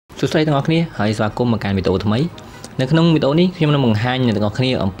សួស្តីទាំងអស់គ្នាហើយស្វាគមន៍មកកាន់វីដេអូថ្មីនៅក្នុងវីដេអូនេះខ្ញុំនឹងបង្ហាញអ្នកទាំងអស់គ្នា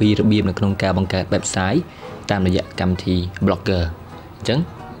អំពីរបៀបនៅក្នុងការបង្កើត website តាមរយៈកម្មវិធី blogger អញ្ចឹង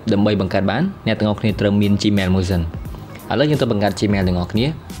ដើម្បីបង្កើតបានអ្នកទាំងអស់គ្នាត្រូវមាន Gmail មួយសិនឥឡូវយើងទៅបង្កើត Gmail ទាំងអស់គ្នា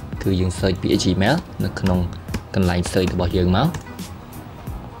គឺយើង search ពាក្យ Gmail នៅក្នុងកន្លែង search របស់យើងមក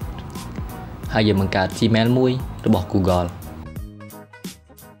ហើយយើងបង្កើត Gmail មួយរបស់ Google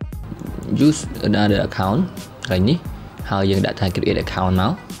use another account ហើយនេះហើយយើងដាក់ថា create account ម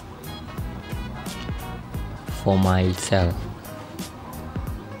ក for myself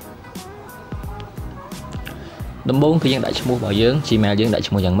ដំបូងគឺយើងដាក់ឈ្មោះរបស់យើង Gmail យើងដាក់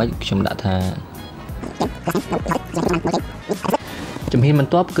ឈ្មោះយ៉ាងម៉េចខ្ញុំដាក់ថាជំហានប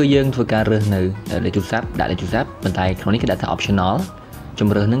ន្ទាប់គឺយើងធ្វើការរើសនៅលេខទូរស័ព្ទដាក់លេខទូរស័ព្ទប៉ុន្តែក្នុងនេះគេដាក់ថា optional ជំ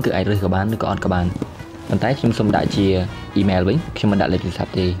រើសនឹងគឺអាចរើសក៏បានឬក៏អត់ក៏បានប៉ុន្តែខ្ញុំសូមដាក់ជា email វិញខ្ញុំមិនដាក់លេខទូរស័ព្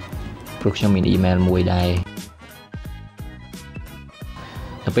ទទេព្រោះខ្ញុំមាន email មួយដែរ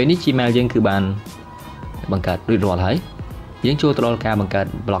ដល់ពេលនេះ Gmail យើងគឺបានបង្កើតរួចរាល់ហើយយើងចូលទៅដល់ការបង្កើត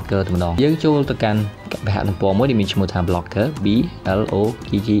blogger តែម្ដងយើងចូលទៅកាន់គេហទំព័រមួយដែលមានឈ្មោះថា blogger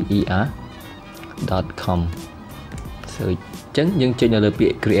blogger.com អញ្ចឹងយើងចុចនៅលើពា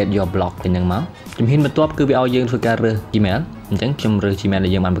ក្យ create your blog ទៅនឹងមកជំហានបន្ទាប់គឺវាឲ្យយើងធ្វើការរើស Gmail អញ្ចឹងខ្ញុំរើស Gmail ដែ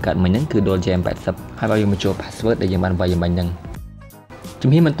លយើងបានបង្កើតមិញហ្នឹងគឺ dolgem80 ហើយឲ្យយើងបញ្ចូល password ដែលយើងបានវាយមិញហ្នឹងជំ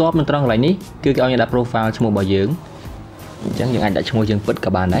ហានបន្ទាប់នៅត្រង់កន្លែងនេះគឺគេឲ្យយើងដាក់ profile ឈ្មោះរបស់យើងអញ្ចឹងយើងអាចដាក់ឈ្មោះយើងពិត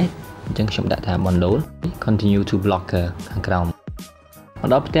ក៏បានដែរអញ្ចឹងខ្ញុំដាក់ថា bundle continue to blogger ខាងក្រោមមក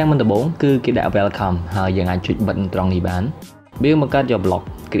ដល់ផ្ទាំងមុនដំបូងគឺគេដាក់ welcome ហើយយើងអាចចុចបិទត្រង់នេះបានវាបង្កើតយក blog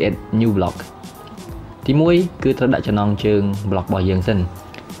create new blog ទី1គឺត្រូវដាក់ចំណងជើង blog របស់យើងសិន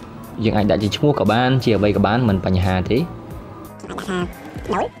យើងអាចដាក់ជាឈ្មោះក៏បានជាអ្វីក៏បានមិនបញ្ហាទេ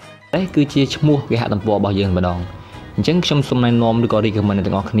តែគឺជាឈ្មោះគេហទំព័ររបស់យើងម្ដងអញ្ចឹងខ្ញុំសូមណែនាំឬក៏ recommend អ្នក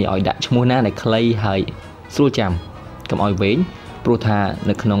ទាំងអស់គ្នាឲ្យដាក់ឈ្មោះណាដែលខ្លីហើយស្រួលចាំកុំឲ្យវែងព្រោះថា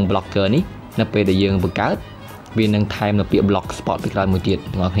នៅក្នុង blogger នេះនៅពេលដែលយើងបង្កើតវានឹងថែមនៅពាក្យ blog spot ពីក្រោយមួយទៀត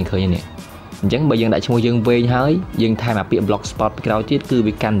អ្នកនរគ្នាឃើញទេអញ្ចឹងបើយើងដាក់ឈ្មោះយើងវែងហើយយើងថែមអាពាក្យ blog spot ពីក្រោយទៀតគឺ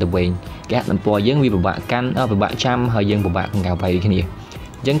វាកាន់តែវែងគេហទំព័រយើងវាពិបាកកាន់ពិបាកចាំហើយយើងពិបាកក្នុងការវាយគ្នា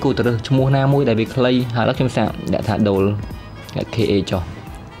អញ្ចឹងគួរតែរើសឈ្មោះណាមួយដែលវាខ្លីហើយខ្ញុំសាកដាក់ថា dol ka ចុះ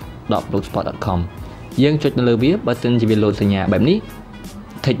 .blogspot.com យើងចុចនៅលើវាបើសិនជាវាលោតសញ្ញាបែបនេះ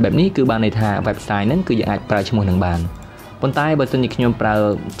text បែបនេះគឺបានន័យថា website ហ្នឹងគឺយើងអាចប្រើឈ្មោះនឹងបានប៉ុន្តែបើសិនជាខ្ញុំប្រើ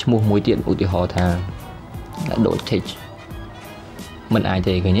ឈ្មោះមួយទៀតឧទាហរណ៍ថា .text មិនអាច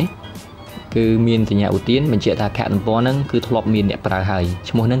ទេឃើញទេគឺមានសញ្ញាឧទានបញ្ជាក់ថាខទំព័រហ្នឹងគឺធ្លាប់មានអ្នកប្រើហើយ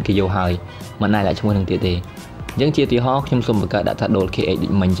ឈ្មោះហ្នឹងគេយកហើយមិនអាចដាក់ឈ្មោះហ្នឹងទៀតទេអញ្ចឹងជាឧទាហរណ៍ខ្ញុំសូមបង្កើតដាក់ថា $kh ដូច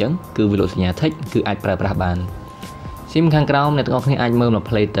មិញអញ្ចឹងគឺវាលោតសញ្ញា text គឺអាចប្រើប្រាស់បានស៊ីមខាងក្រោមអ្នកទាំងអស់គ្នាអាចមើលមក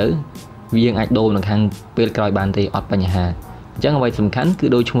play ទៅវាយើងអាចដូរនៅខាងពេលក្រោយបានទេអត់បញ្ហាអញ្ចឹងអ្វីសំខាន់គឺ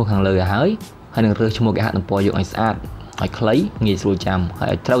ដូរឈ្មោះខាងលើឲ្យហើយនឹងរើសឈ្មោះគេហទំព័រយកឲ្យស្អាតឲ្យខ្លីងាយស្រួលចាំហើយ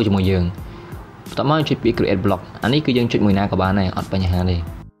ឲ្យត្រូវជាមួយយើងបន្ទាប់មកចុចពាក្យ create blog អានេះគឺយើងចុចមួយណាក៏បានដែរអត់បញ្ហាទេ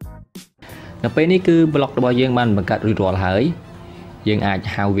នៅពេលនេះគឺ blog របស់យើងបានបង្កើតរួចរាល់ហើយយើងអាច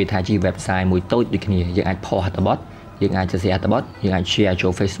ហៅវាថាជា website មួយតូចដូចគ្នាយើងអាចផុសអត្ថបទយើងអាចសរសេរអត្ថបទយើងអាច share ចូ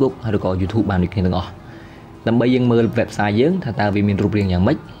ល Facebook ឬក៏ YouTube បានដូចគ្នាទាំងអស់ដើម្បីយើងមើល website យើងថាតើវាមានរូបរាងយ៉ាង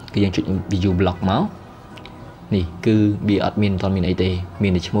ម៉េចគឺយើងចុច view blog មកនេះគឺវាអត់មានអីទេមា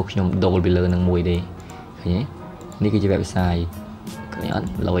នតែឈ្មោះខ្ញុំដូរពីលើនឹងមួយទេឃើញទេនេះគឺជា website ឃើញអត់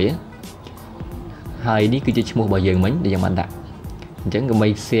លយហើយនេះគឺជាឈ្មោះរបស់យើងមិញដែលយើងបានដាក់អញ្ចឹងដើម្បី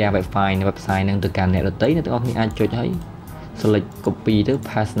share website នៅ website ហ្នឹងទៅកាន់អ្នកដទៃអ្នកទាំងអស់គ្នាអាចចុចហើយ select copy ទៅ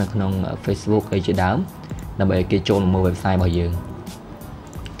paste នៅក្នុង Facebook អីជាដើមដើម្បីឲ្យគេចូលមើល website របស់យើង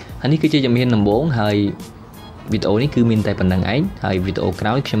ហើយនេះគឺជាជំហានដំបូងហើយវីដេអូនេះគឺមានតែប៉ុណ្្នឹងឯងហើយវីដេអូក្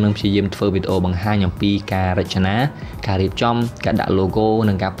រោយខ្ញុំនឹងព្យាយាមធ្វើវីដេអូបង្ហាញអំពីការរចនាការរៀបចំការដាក់ logo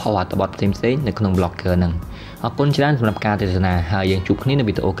និងការផុសអត្ថបទផ្សេងៗនៅក្នុង blogger ហ្នឹងអរគុណច្រើនសម្រាប់ការទស្សនាហើយយើងជួបគ្នានៅ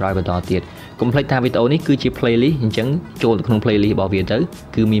វីដេអូក្រោយបន្តទៀតកុំភ្លេចថាវីដេអូនេះគឺជា playlist អញ្ចឹងចូលទៅក្នុង playlist របស់វាទៅ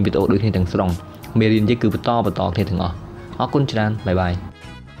គឺមានវីដេអូដូចគ្នាទាំងស្រុងមេរៀនទៀតគឺបន្តគ្នាទាំងអស់អរគុណច្រើនបាយបាយ